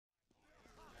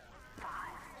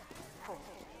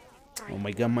Oh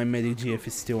my god, my medic GF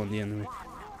is still on the enemy.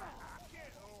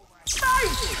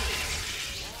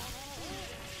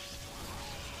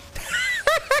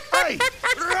 Hey!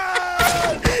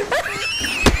 Run!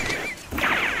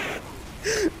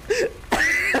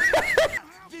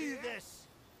 Do this.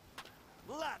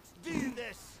 Let's do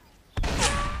this.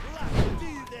 Let's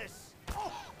do this.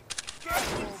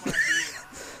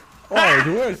 Oh, it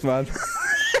worked, man.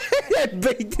 I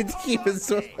baited him as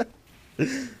well.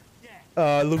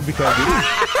 Look behind you.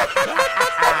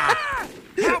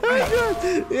 Oh my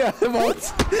god! Yeah, the boat.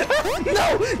 No!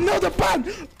 No, the pan!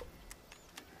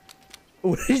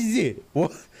 Where is he?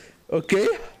 What? Okay.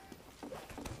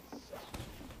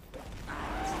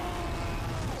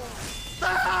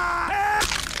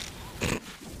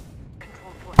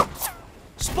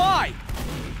 Spy!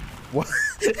 What?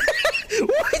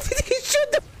 Why did he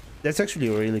shoot them? That's actually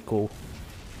really cool.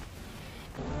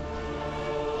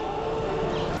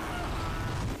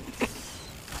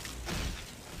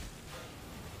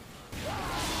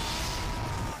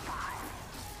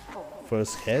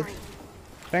 First head.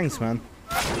 Thanks, man.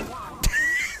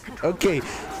 Okay.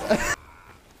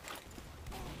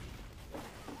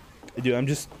 Dude, I'm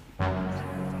just...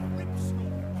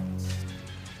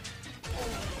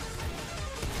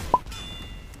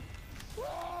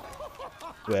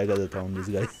 Wait, I gotta tell him this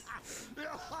guy.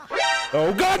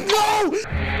 Oh god, no!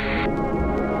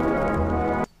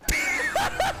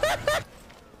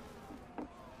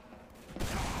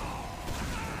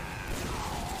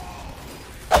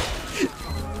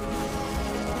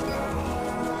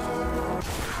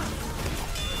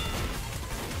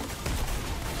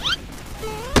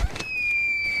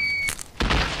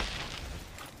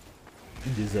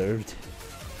 Deserved.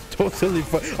 Totally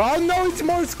fine. Oh no, it's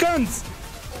more guns!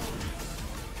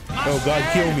 Oh god,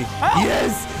 kill me.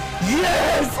 Yes!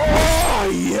 Yes! Oh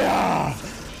yeah!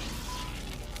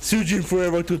 Sujin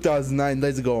Forever 2009,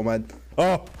 let's go, man.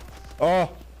 Oh! Oh!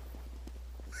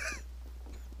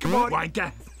 Come on, my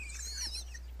God.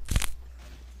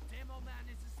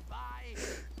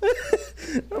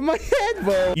 My head,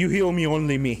 bro! You heal me,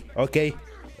 only me, okay?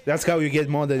 That's how you get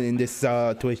modded in this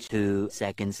Twitch. 2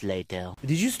 seconds later.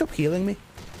 Did you stop healing me?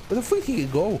 Where the fuck did you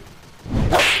go?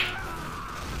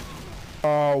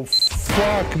 Oh,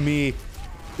 fuck me.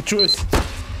 Truth.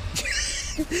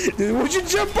 Dude, would you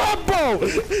jump up, bro?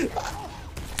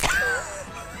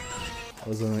 That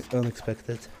was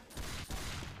unexpected.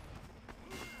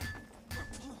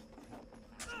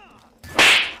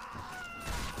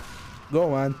 Go,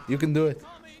 man. You can do it.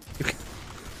 You can...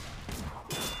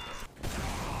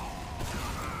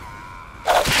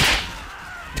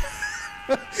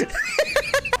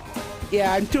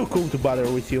 Yeah, I'm too cool to bother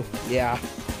with you. Yeah.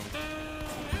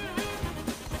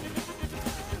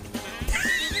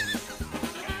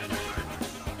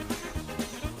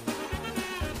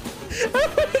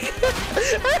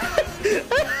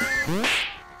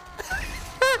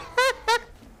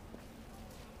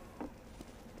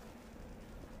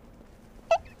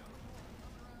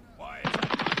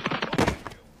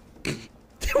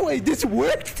 Wait, this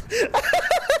worked?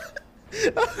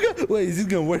 Wait, is this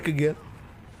gonna work again?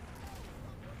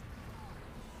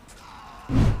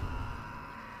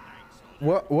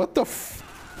 What the f...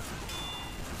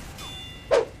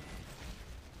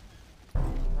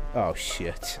 Oh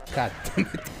shit. God damn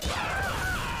it.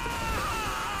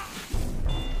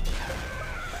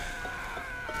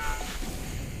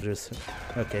 Just...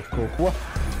 Okay, cool. What?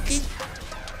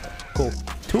 Cool.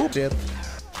 2 bit.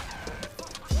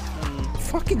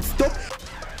 Fucking stop!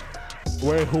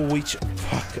 Where, who, which...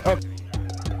 Fuck. Oh.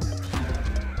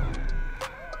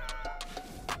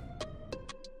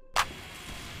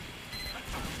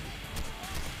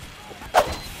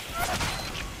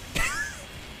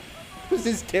 Who's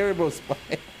this terrible spy?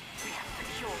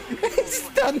 It's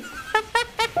done!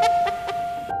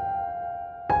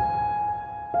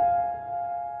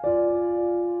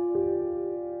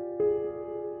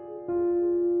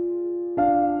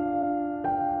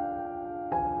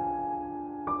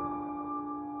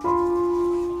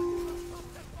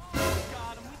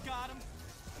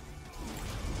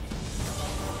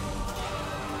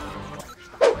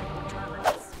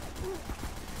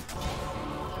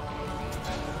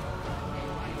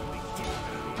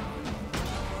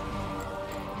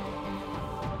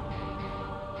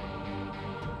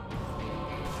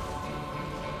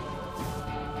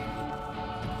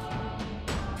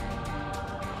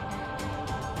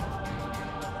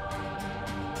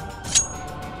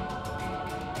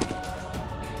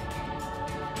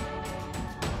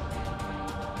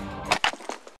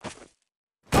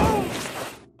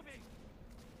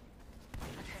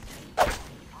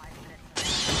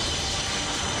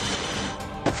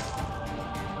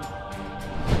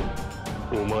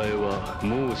 お前は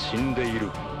もう死んでい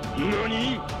る。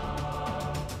何？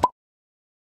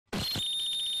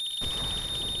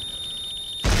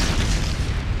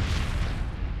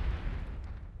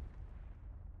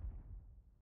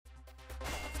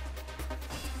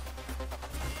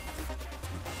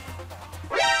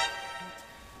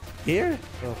 Here?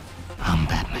 Oh. I'm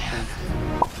Batman.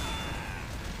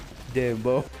 Damn,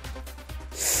 bro.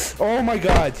 Oh my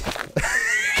god.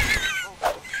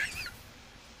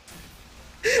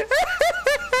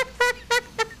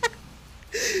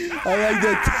 I like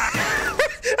that.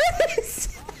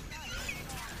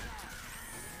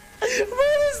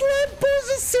 Bro, this lamppost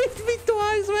just saved me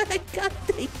twice, man. I can't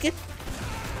take it.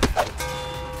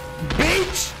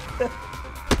 Bitch!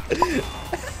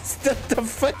 Stop the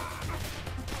fuck.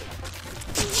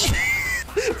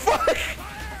 Fuck!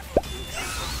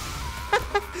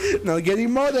 Not getting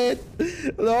modded!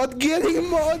 Not getting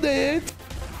modded!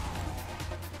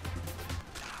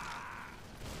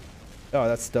 Oh,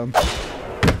 that's dumb.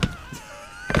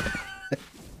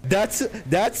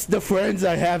 That's the friends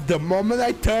I have. The moment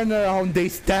I turn around, they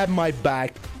stab my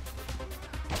back.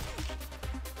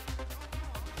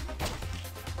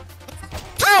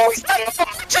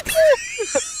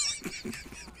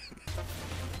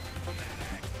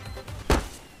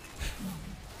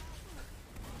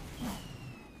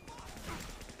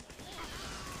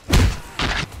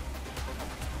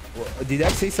 Did I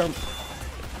say something?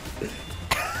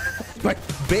 My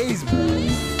base.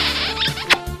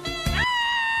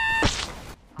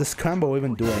 The scramble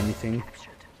even do anything?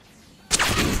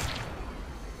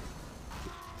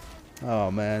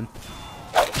 Oh man.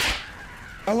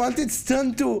 I wanted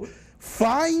Stun to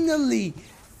finally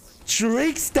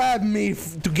trick stab me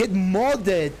to get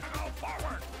modded.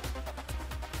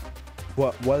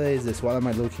 What is this? What am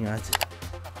I looking at?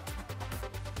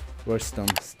 Where's Stun?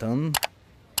 Stun?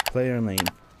 Player name.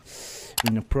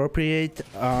 Inappropriate.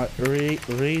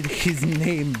 Read his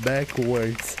name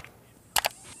backwards.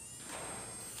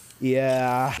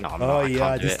 Yeah. No, oh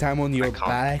yeah, this time on your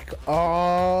back.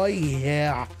 Oh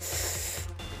yeah.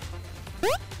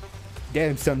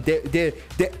 Damn, son. Dale.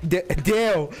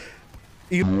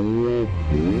 You.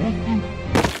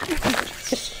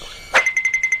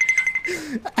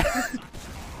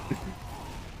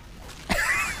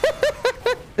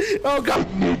 Oh god.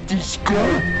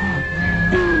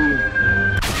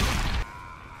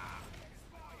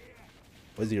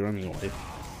 Where's he running away?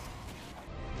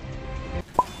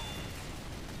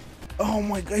 Oh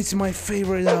my god, it's my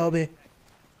favorite hobby.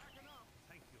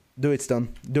 Do it,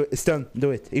 Stun. Do it, Stun.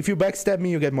 Do it. If you backstab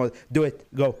me, you get more. Do it.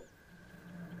 Go.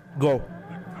 Go.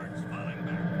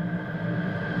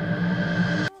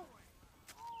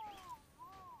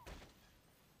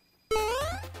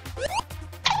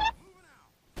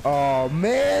 Oh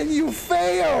man, you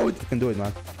failed! You can do it,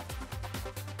 man.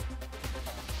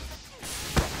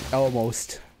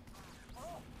 Almost.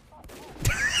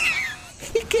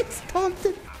 He gets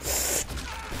taunted.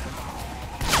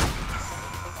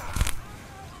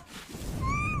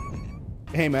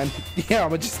 Hey man, yeah,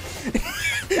 but just.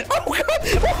 Oh god!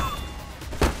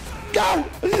 Go!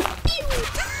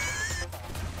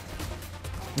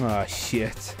 Oh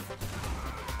shit.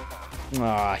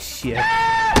 Oh shit.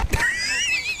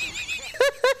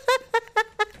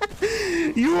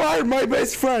 You are my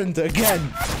best friend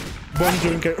again. Bomb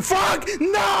drinker. Fuck!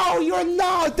 No, you're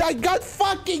not! I got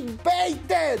fucking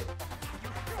baited!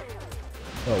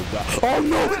 Oh god. Oh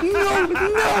no! No!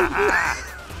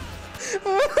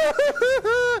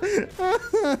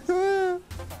 No!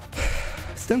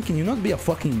 Stun, can you not be a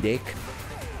fucking dick?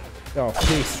 Oh,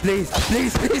 please,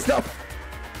 no!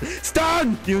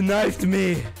 Stun! You knifed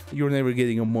me! You're never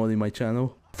getting a mod in my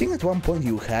channel. I think at one point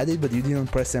you had it, but you didn't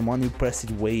press M1, you pressed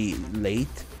it way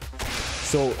late.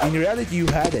 So, in reality, you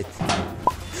had it.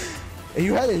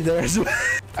 You had it there as well.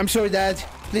 I'm sorry, Dad.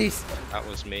 Please. That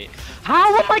was me.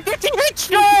 How am I getting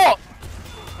headshot?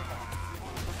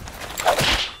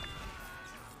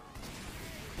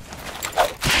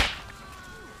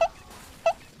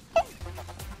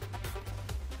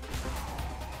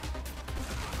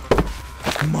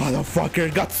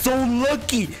 Motherfucker got so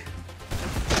lucky.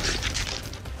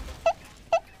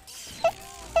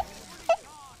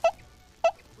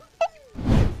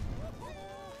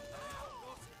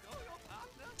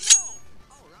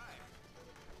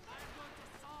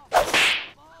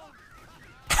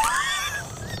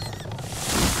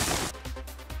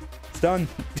 Done.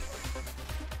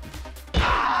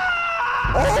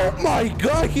 Oh my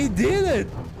god, he did it!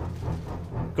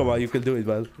 Come on, you can do it,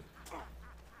 man.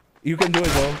 You can do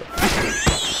it, bro.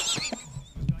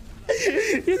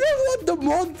 You don't want the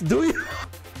mod, do you?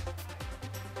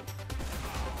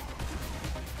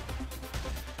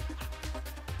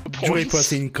 Drip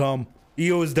us in cum.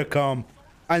 Use the cum.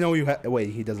 I know you have. Wait,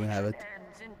 he doesn't have it.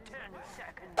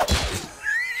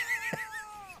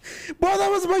 Bro,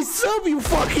 that was my sub, you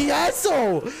fucking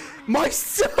asshole! My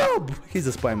sub! He's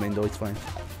a spy man though, it's fine.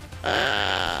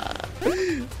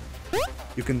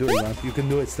 You can do it, man. You can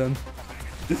do it, Stun.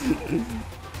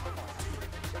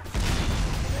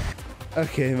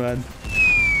 Okay, man.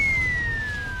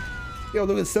 Yo,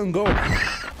 look at Stun go.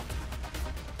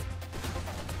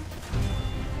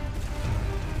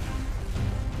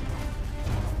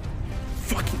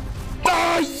 Fucking.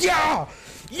 Oh, yeah!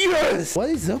 Yes! What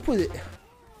is up with it?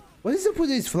 What is up with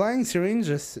these flying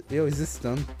syringes? Yo, is this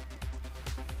Stun?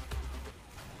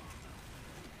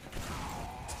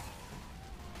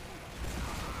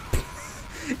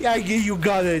 Yeah, you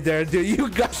got it there, dude. You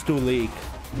got to leak.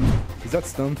 Is that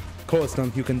Stun? Call it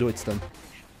Stun. You can do it, Stun.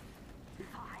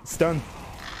 Stun.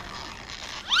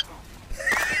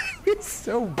 It's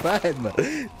so bad,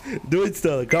 man. Do it,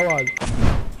 Stun. Come on.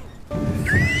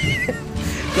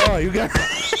 Come on, you got it.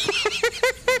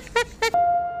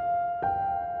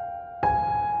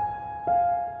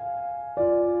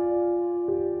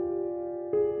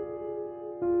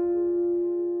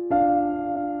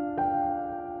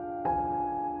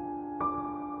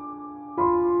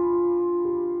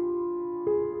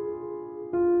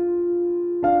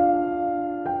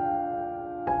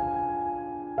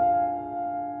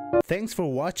 Thanks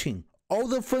for watching. All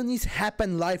the funnies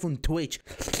happen live on Twitch,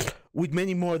 with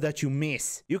many more that you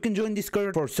miss. You can join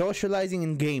Discord for socializing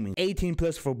and gaming.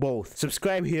 18+ for both.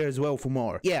 Subscribe here as well for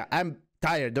more. Yeah, I'm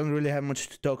tired, don't really have much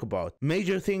to talk about.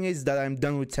 Major thing is that I'm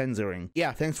done with censoring.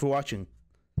 Yeah, thanks for watching.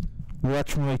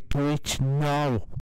 Watch my Twitch now.